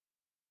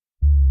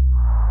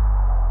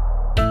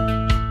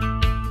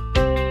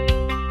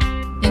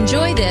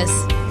this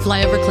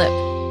flyover clip.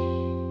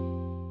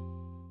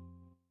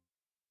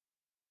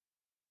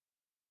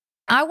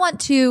 I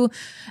want to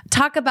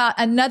talk about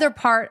another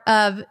part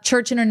of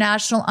Church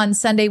International on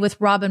Sunday with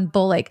Robin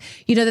Bullock.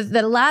 You know,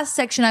 the last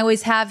section I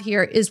always have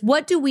here is,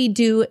 what do we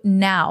do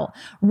now?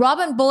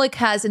 Robin Bullock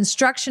has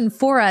instruction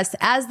for us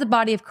as the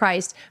body of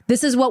Christ.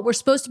 This is what we're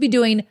supposed to be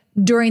doing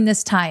during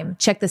this time.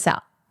 Check this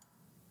out.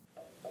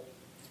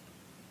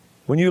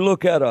 When you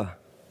look at a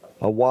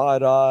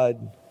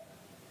wide-eyed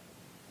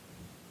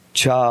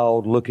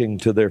child looking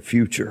to their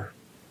future,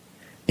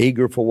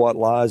 eager for what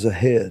lies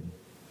ahead,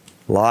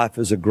 life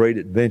is a great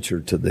adventure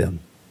to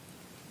them.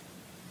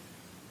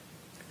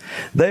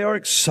 They are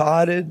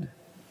excited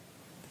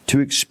to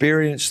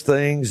experience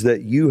things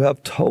that you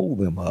have told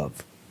them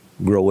of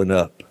growing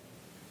up.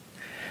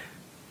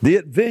 The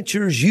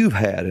adventures you've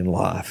had in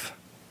life,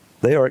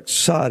 they are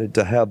excited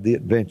to have the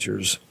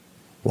adventures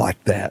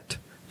like that,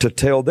 to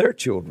tell their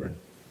children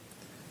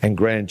and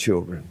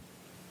grandchildren.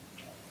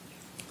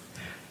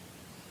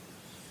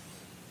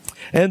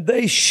 And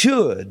they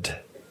should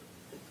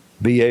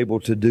be able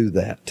to do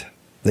that.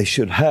 They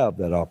should have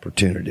that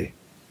opportunity.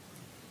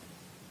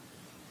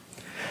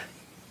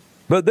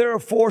 But there are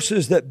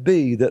forces that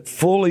be that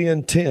fully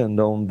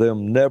intend on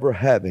them never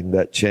having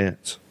that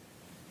chance.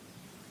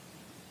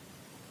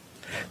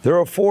 There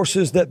are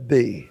forces that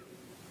be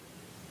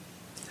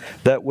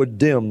that would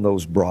dim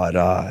those bright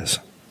eyes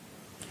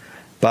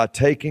by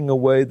taking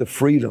away the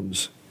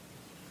freedoms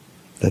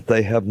that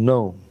they have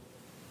known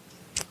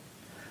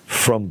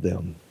from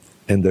them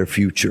and their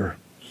future.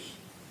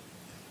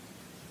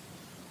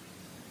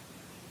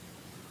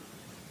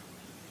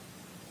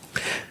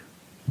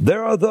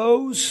 There are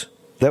those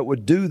that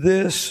would do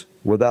this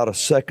without a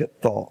second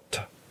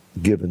thought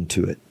given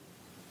to it.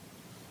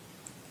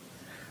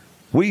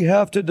 We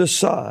have to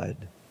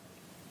decide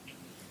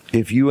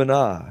if you and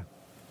I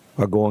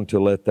are going to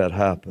let that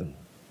happen.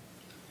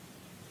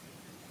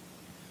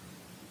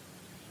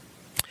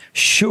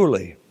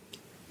 Surely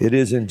it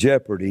is in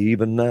jeopardy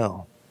even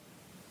now,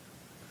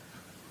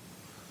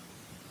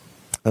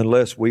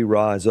 unless we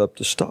rise up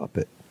to stop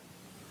it.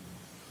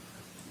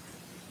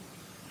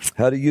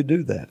 How do you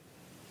do that?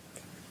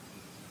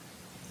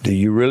 Do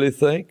you really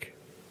think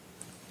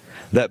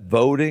that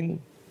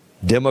voting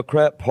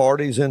Democrat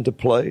parties into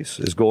place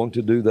is going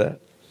to do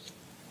that?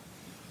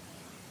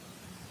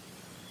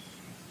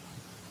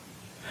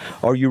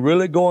 Are you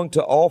really going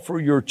to offer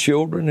your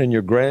children and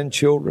your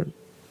grandchildren?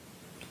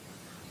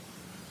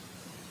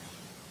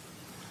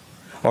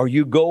 Are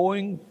you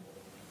going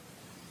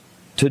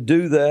to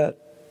do that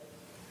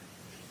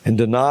and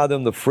deny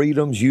them the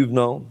freedoms you've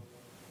known?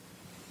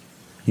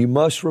 You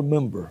must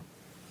remember,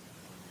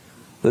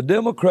 the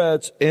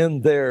Democrats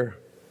in their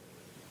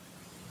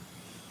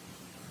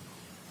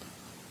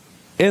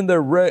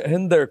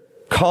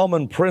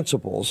common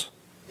principles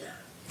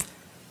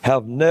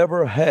have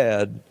never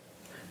had,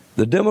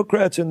 the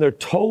Democrats in their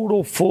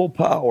total full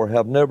power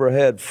have never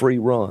had free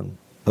run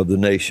of the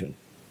nation.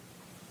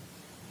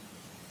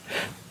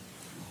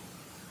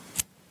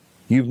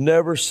 You've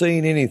never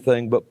seen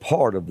anything but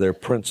part of their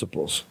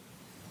principles.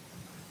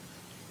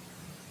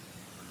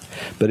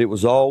 But it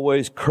was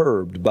always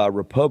curbed by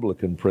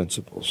Republican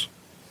principles.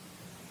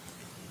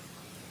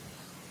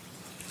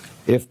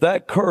 If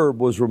that curb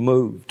was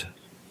removed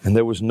and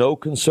there was no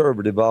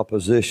conservative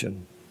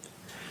opposition,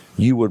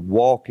 you would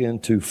walk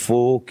into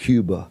full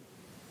Cuba,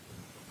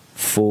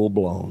 full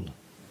blown.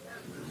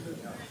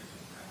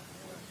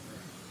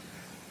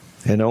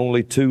 And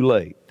only too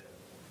late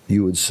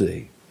you would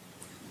see.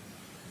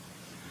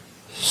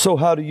 So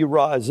how do you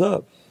rise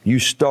up? You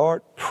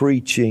start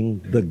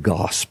preaching the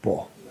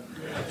gospel.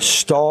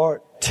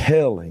 Start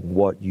telling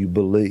what you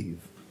believe.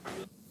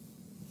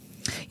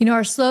 You know,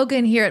 our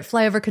slogan here at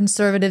Flyover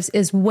Conservatives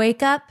is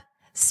wake up,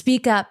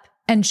 speak up,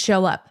 and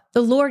show up.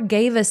 The Lord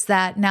gave us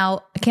that.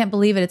 Now, I can't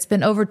believe it. It's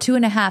been over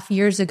 2.5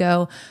 years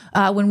ago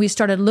when we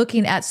started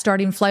looking at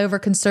starting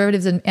Flyover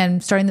Conservatives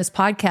and starting this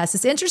podcast.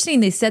 It's interesting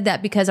they said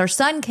that because our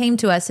son came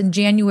to us in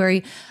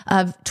January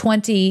of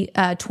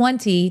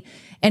 2020,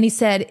 and he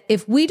said,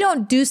 if we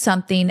don't do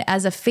something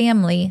as a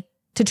family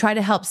to try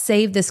to help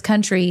save this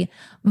country,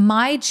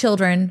 my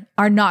children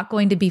are not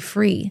going to be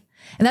free.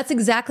 And that's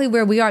exactly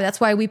where we are. That's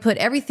why we put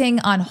everything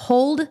on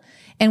hold.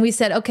 And we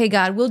said, okay,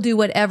 God, we'll do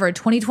whatever.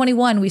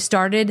 2021, we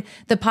started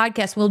the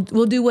podcast.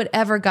 We'll do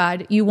whatever,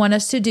 God, you want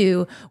us to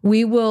do.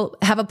 We will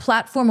have a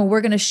platform where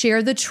we're going to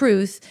share the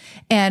truth,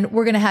 and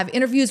we're going to have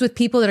interviews with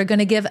people that are going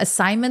to give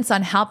assignments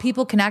on how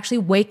people can actually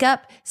wake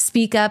up,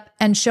 speak up,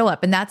 and show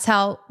up. And that's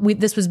how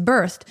this was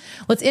birthed.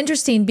 What's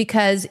interesting,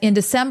 because in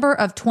December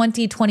of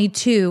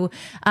 2022,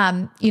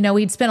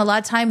 we'd spent a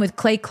lot of time with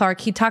Clay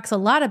Clark. He talks a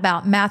lot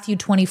about Matthew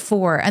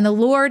 24. And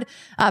the Lord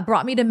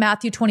brought me to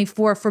Matthew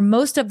 24 for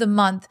most of the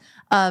month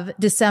of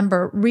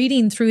December,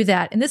 reading through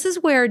that. And this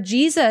is where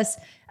Jesus,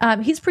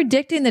 he's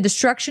predicting the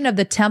destruction of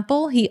the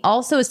temple. He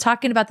also is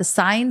talking about the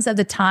signs of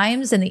the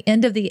times and the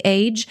end of the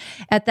age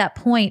at that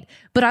point.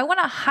 But I want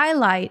to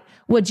highlight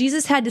what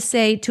Jesus had to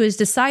say to his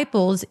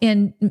disciples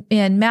in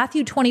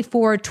Matthew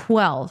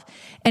 24:12.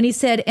 And he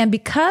said, and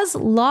because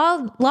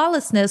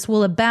lawlessness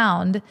will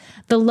abound,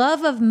 the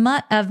love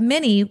of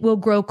many will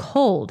grow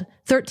cold.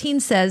 13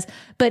 says,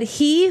 but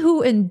he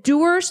who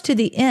endures to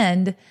the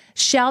end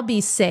shall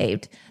be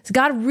saved. So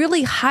God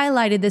really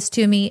highlighted this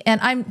to me. And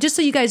I'm just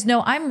so you guys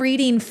know, I'm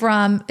reading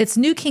from, it's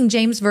New King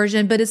James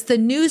Version, but it's the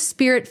New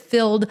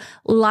Spirit-Filled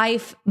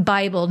Life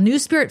Bible, New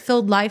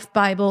Spirit-Filled Life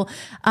Bible.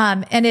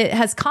 And it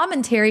has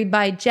commentary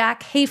by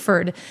Jack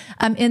Hayford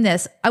in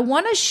this. I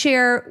want to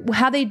share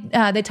how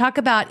they talk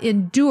about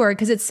endure,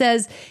 because it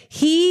says,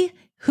 he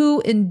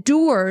who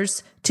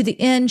endures to the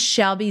end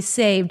shall be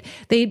saved.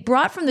 They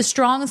brought from the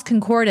Strong's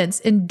Concordance,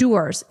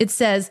 endures. It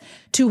says,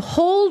 to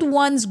hold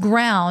one's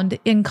ground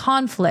in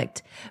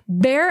conflict,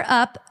 bear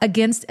up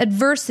against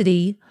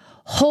adversity,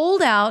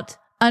 hold out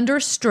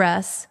under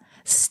stress,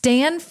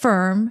 stand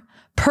firm,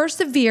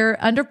 persevere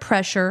under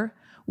pressure,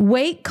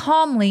 wait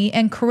calmly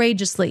and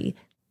courageously.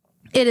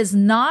 It is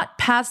not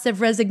passive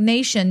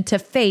resignation to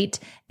fate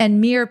and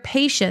mere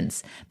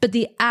patience, but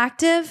the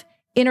active,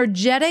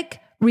 energetic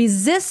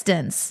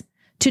resistance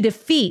to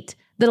defeat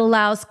that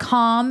allows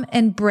calm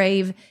and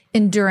brave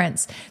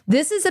endurance.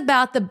 This is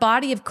about the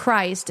body of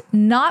Christ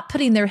not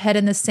putting their head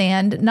in the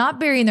sand, not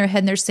burying their head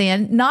in their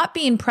sand, not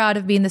being proud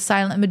of being the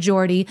silent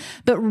majority,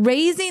 but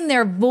raising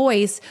their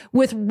voice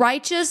with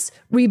righteous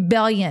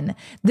rebellion.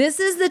 This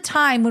is the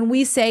time when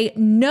we say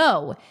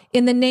no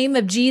in the name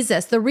of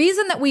Jesus. The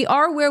reason that we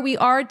are where we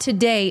are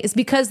today is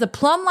because the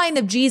plumb line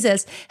of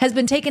Jesus has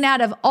been taken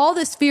out of all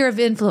the sphere of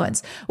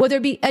influence, whether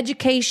it be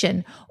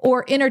education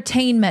or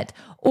entertainment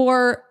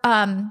or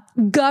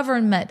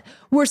government.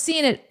 We're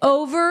seeing it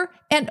over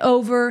and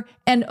over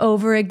and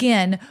over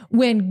again.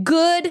 When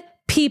good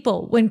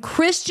people, when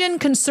Christian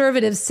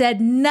conservatives said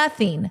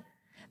nothing,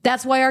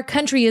 that's why our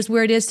country is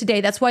where it is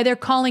today. That's why they're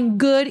calling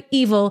good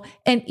evil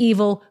and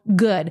evil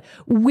good.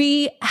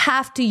 We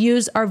have to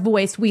use our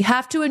voice. We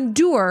have to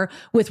endure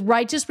with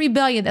righteous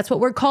rebellion. That's what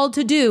we're called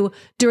to do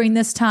during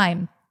this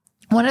time.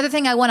 One other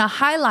thing I want to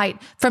highlight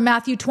from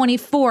Matthew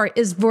 24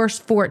 is verse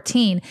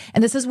 14.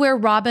 And this is where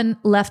Robin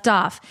left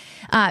off.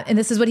 And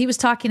this is what he was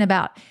talking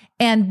about.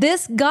 And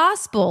this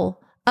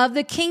gospel of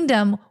the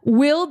kingdom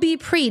will be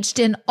preached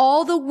in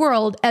all the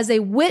world as a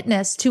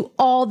witness to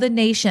all the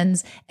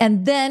nations,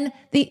 and then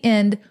the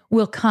end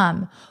will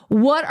come.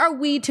 What are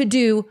we to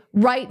do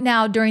right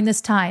now during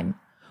this time?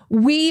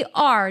 We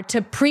are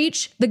to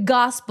preach the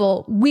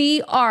gospel.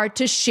 We are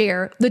to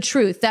share the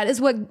truth. That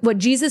is what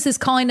Jesus is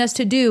calling us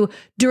to do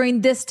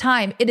during this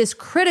time. It is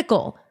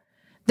critical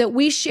that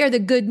we share the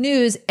good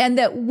news and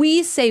that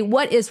we say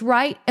what is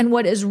right and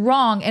what is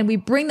wrong, and we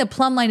bring the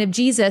plumb line of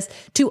Jesus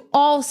to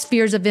all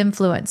spheres of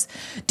influence.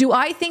 Do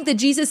I think that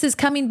Jesus is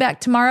coming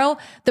back tomorrow?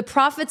 The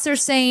prophets are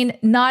saying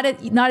not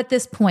at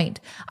this point.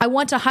 I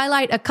want to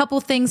highlight a couple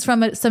things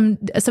from some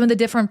of the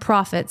different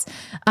prophets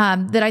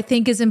that I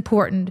think is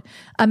important.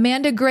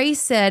 Amanda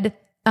Grace said,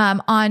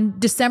 on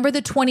December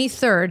the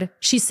 23rd,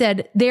 she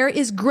said, there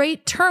is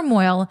great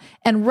turmoil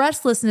and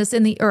restlessness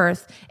in the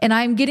earth, and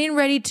I'm getting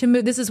ready to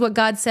move. This is what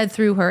God said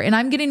through her. And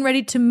I'm getting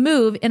ready to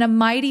move in a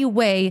mighty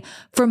way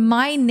for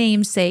my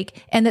name's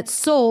sake, and that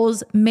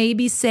souls may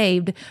be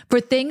saved. For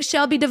things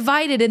shall be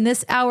divided in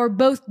this hour,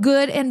 both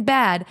good and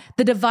bad.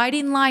 The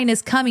dividing line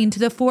is coming to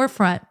the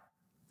forefront.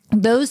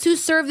 Those who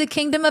serve the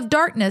kingdom of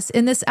darkness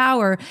in this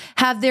hour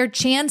have their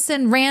chants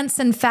and rants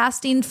and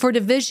fasting for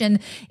division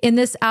in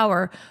this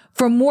hour,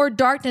 for more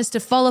darkness to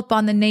fall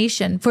upon the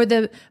nation, for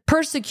the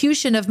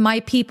persecution of my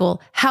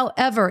people.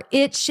 However,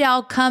 it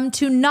shall come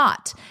to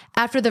naught.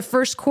 After the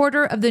first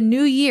quarter of the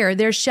new year,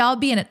 there shall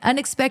be an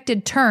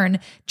unexpected turn,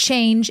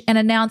 change, and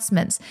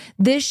announcements.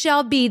 This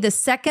shall be the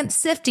second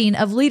sifting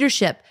of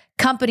leadership,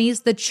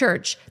 companies, the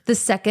church, the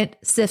second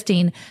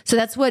sifting. So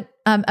that's what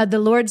the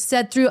Lord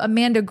said through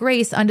Amanda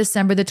Grace on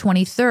December the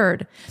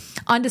 23rd.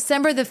 On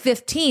December the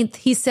 15th,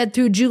 he said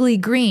through Julie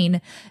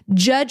Green,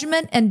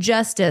 judgment and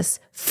justice,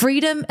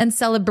 freedom and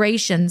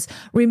celebrations,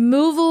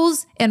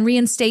 removals and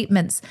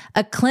reinstatements,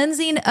 a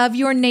cleansing of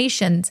your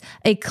nations,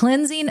 a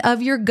cleansing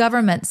of your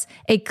governments,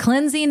 a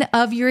cleansing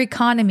of your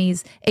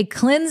economies, a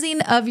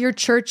cleansing of your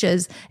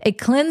churches, a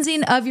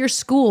cleansing of your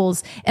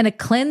schools, and a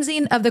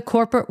cleansing of the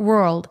corporate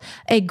world.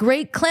 A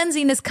great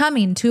cleansing is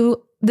coming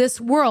to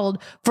this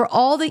world for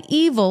all the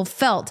evil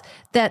felt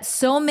that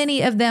so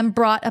many of them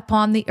brought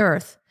upon the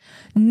earth.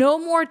 No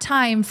more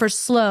time for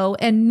slow,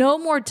 and no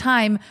more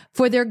time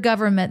for their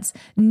governments.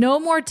 No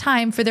more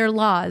time for their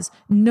laws.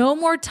 No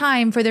more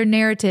time for their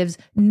narratives.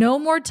 No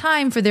more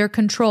time for their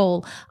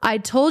control. I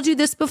told you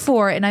this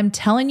before, and I'm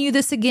telling you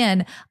this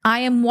again. I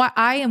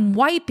am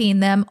wiping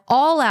them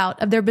all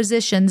out of their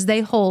positions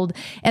they hold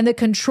and the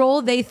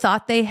control they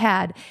thought they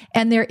had,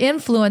 and their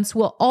influence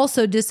will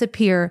also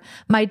disappear.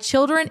 My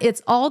children,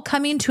 it's all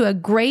coming to a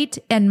great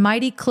and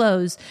mighty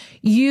close.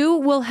 You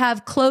will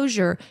have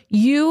closure.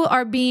 You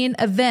are being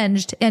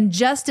avenged, and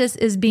justice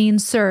is being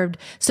served.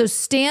 So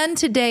stand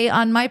today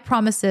on my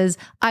promises.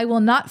 I will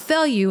not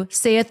fail you,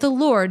 saith the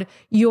Lord,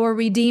 your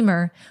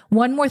Redeemer.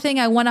 One more thing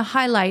I want to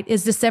highlight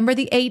is December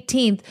the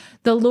 18th.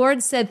 The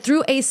Lord said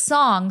through a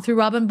song through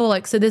Robin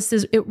Bullock. So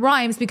it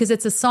rhymes because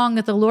it's a song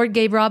that the Lord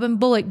gave Robin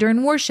Bullock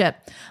during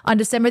worship on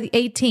December the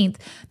 18th.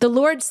 The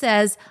Lord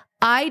says,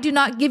 I do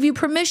not give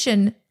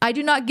permission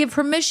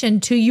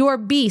to your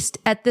beast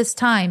at this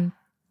time.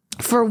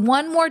 For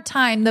one more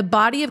time, the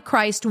body of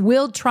Christ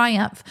will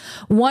triumph.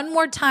 One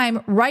more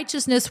time,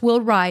 righteousness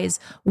will rise.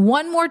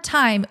 One more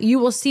time, you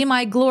will see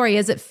my glory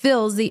as it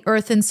fills the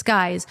earth and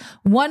skies.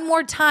 One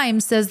more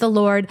time, says the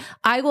Lord,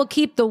 I will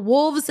keep the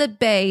wolves at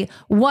bay.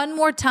 One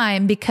more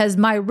time, because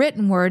my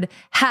written word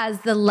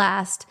has the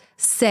last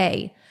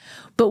say.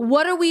 But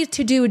what are we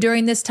to do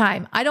during this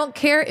time? I don't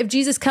care if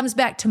Jesus comes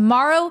back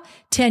tomorrow,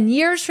 10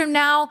 years from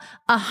now,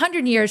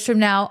 100 years from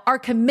now. Our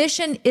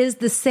commission is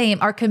the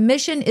same. Our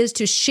commission is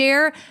to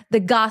share the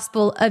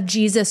gospel of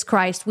Jesus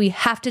Christ. We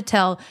have to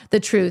tell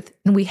the truth,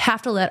 and we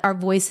have to let our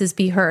voices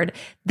be heard.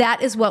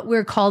 That is what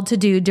we're called to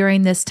do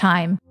during this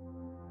time.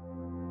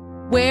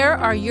 Where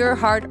are your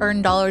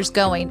hard-earned dollars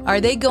going?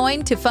 Are they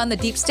going to fund the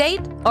deep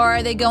state, or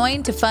are they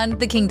going to fund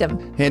the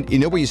kingdom? And you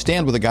know where you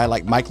stand with a guy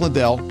like Mike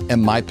Lindell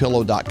and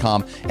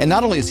MyPillow.com. And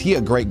not only is he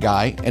a great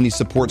guy and he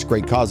supports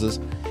great causes,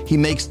 he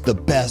makes the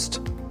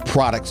best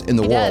products in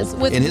the world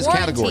with in his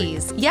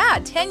warranties. category. Yeah,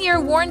 10-year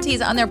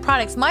warranties on their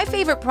products. My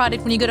favorite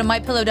product, when you go to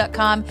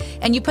MyPillow.com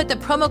and you put the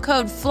promo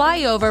code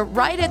FLYOVER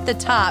right at the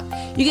top,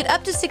 you get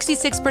up to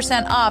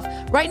 66% off.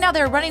 Right now,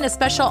 they're running a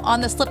special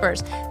on the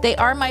slippers. They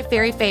are my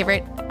very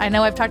favorite. I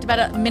know I've talked about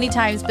it many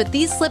times, but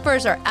these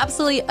slippers are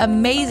absolutely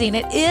amazing.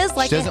 It is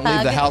like she doesn't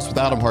leave the house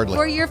without them hardly.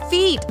 For your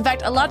feet. In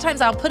fact, a lot of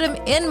times I'll put them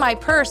in my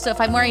purse. So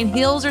if I'm wearing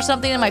heels or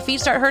something and my feet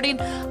start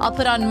hurting, I'll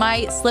put on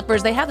my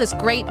slippers. They have this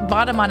great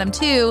bottom on them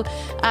too,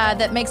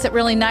 that makes it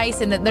really nice,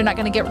 and they're not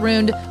going to get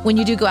ruined when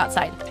you do go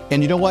outside.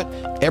 And you know what?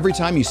 Every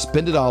time you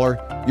spend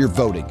 $1, you're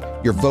voting.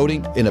 You're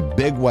voting in a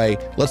big way.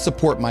 Let's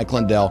support Mike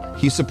Lindell.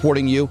 He's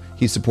supporting you.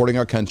 He's supporting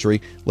our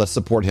country. Let's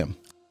support him.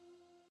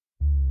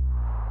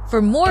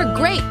 For more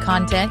great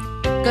content,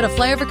 go to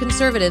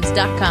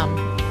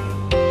flyoverconservatives.com.